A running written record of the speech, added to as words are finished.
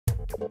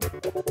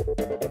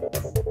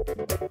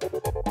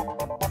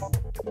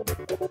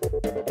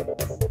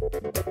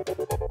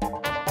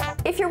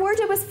If your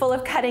wardrobe is full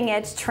of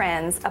cutting-edge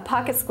trends, a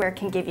pocket square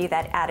can give you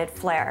that added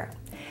flair.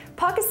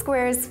 Pocket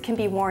squares can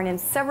be worn in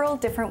several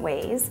different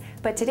ways,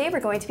 but today we're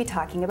going to be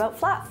talking about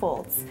flat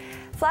folds.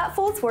 Flat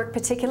folds work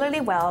particularly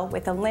well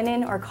with a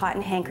linen or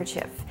cotton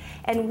handkerchief,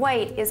 and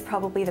white is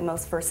probably the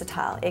most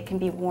versatile. It can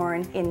be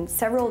worn in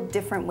several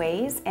different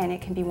ways, and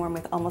it can be worn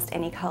with almost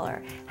any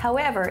color.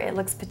 However, it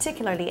looks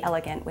particularly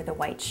elegant with a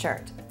white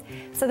shirt.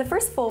 So the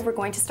first fold we're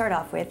going to start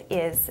off with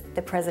is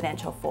the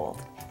presidential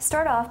fold.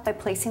 Start off by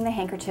placing the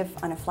handkerchief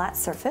on a flat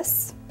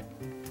surface,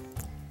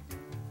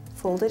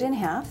 fold it in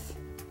half,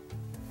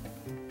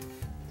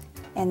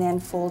 and then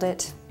fold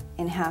it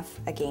in half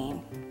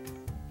again.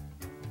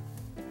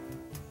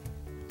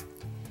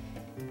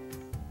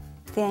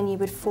 Then you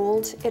would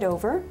fold it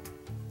over,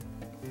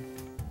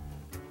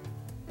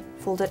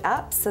 fold it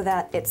up so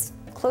that it's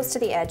close to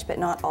the edge but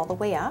not all the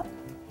way up,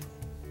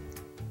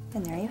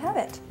 and there you have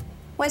it.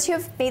 Once you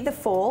have made the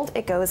fold,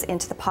 it goes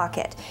into the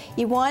pocket.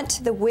 You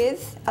want the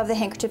width of the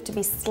handkerchief to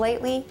be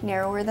slightly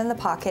narrower than the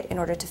pocket in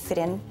order to fit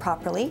in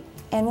properly.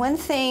 And one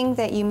thing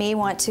that you may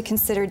want to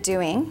consider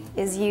doing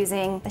is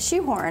using a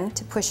shoehorn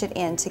to push it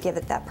in to give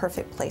it that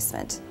perfect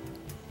placement.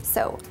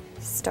 So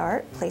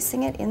start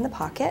placing it in the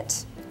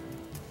pocket.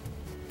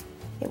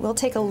 It will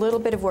take a little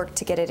bit of work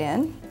to get it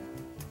in.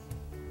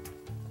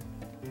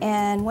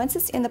 And once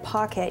it's in the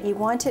pocket, you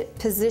want it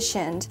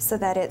positioned so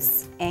that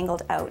it's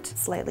angled out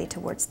slightly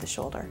towards the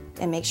shoulder,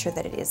 and make sure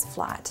that it is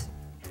flat.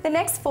 The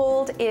next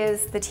fold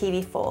is the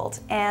TV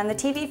fold, and the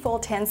TV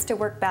fold tends to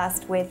work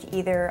best with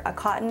either a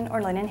cotton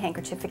or linen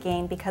handkerchief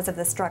again because of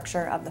the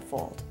structure of the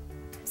fold.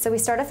 So we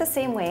start off the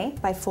same way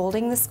by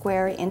folding the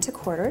square into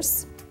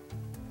quarters.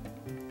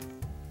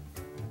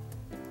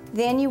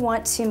 Then you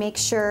want to make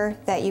sure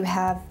that you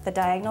have the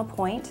diagonal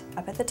point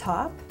up at the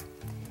top,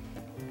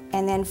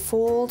 and then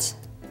fold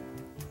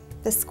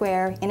the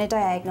square in a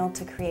diagonal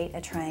to create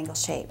a triangle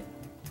shape.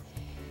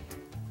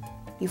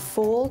 You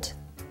fold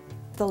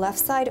the left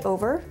side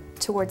over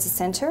towards the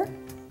center,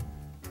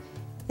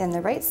 then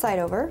the right side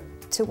over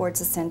towards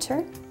the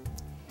center,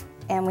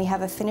 and we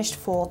have a finished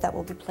fold that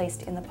will be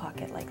placed in the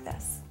pocket like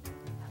this.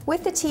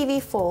 With the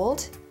TV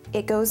fold,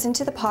 it goes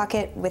into the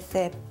pocket with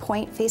the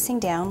point facing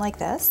down like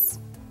this,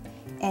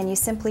 and you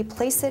simply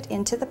place it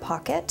into the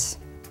pocket.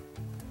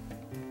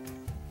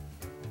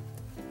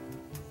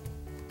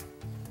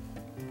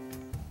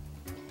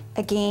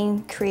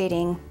 Again,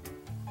 creating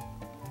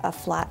a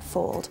flat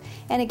fold.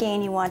 And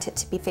again, you want it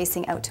to be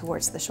facing out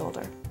towards the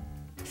shoulder.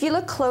 If you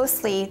look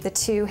closely, the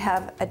two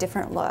have a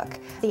different look.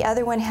 The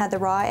other one had the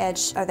raw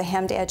edge or the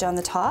hemmed edge on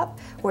the top,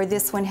 where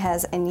this one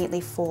has a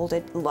neatly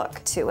folded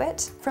look to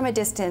it. From a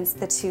distance,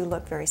 the two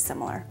look very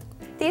similar.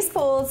 These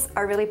folds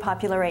are really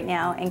popular right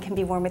now and can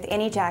be worn with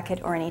any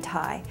jacket or any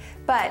tie,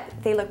 but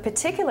they look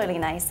particularly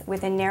nice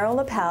with a narrow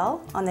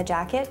lapel on the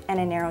jacket and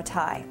a narrow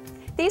tie.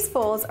 These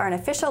folds are an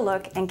official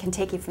look and can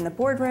take you from the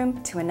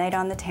boardroom to a night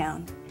on the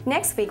town.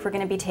 Next week, we're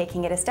going to be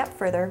taking it a step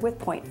further with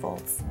point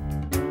folds.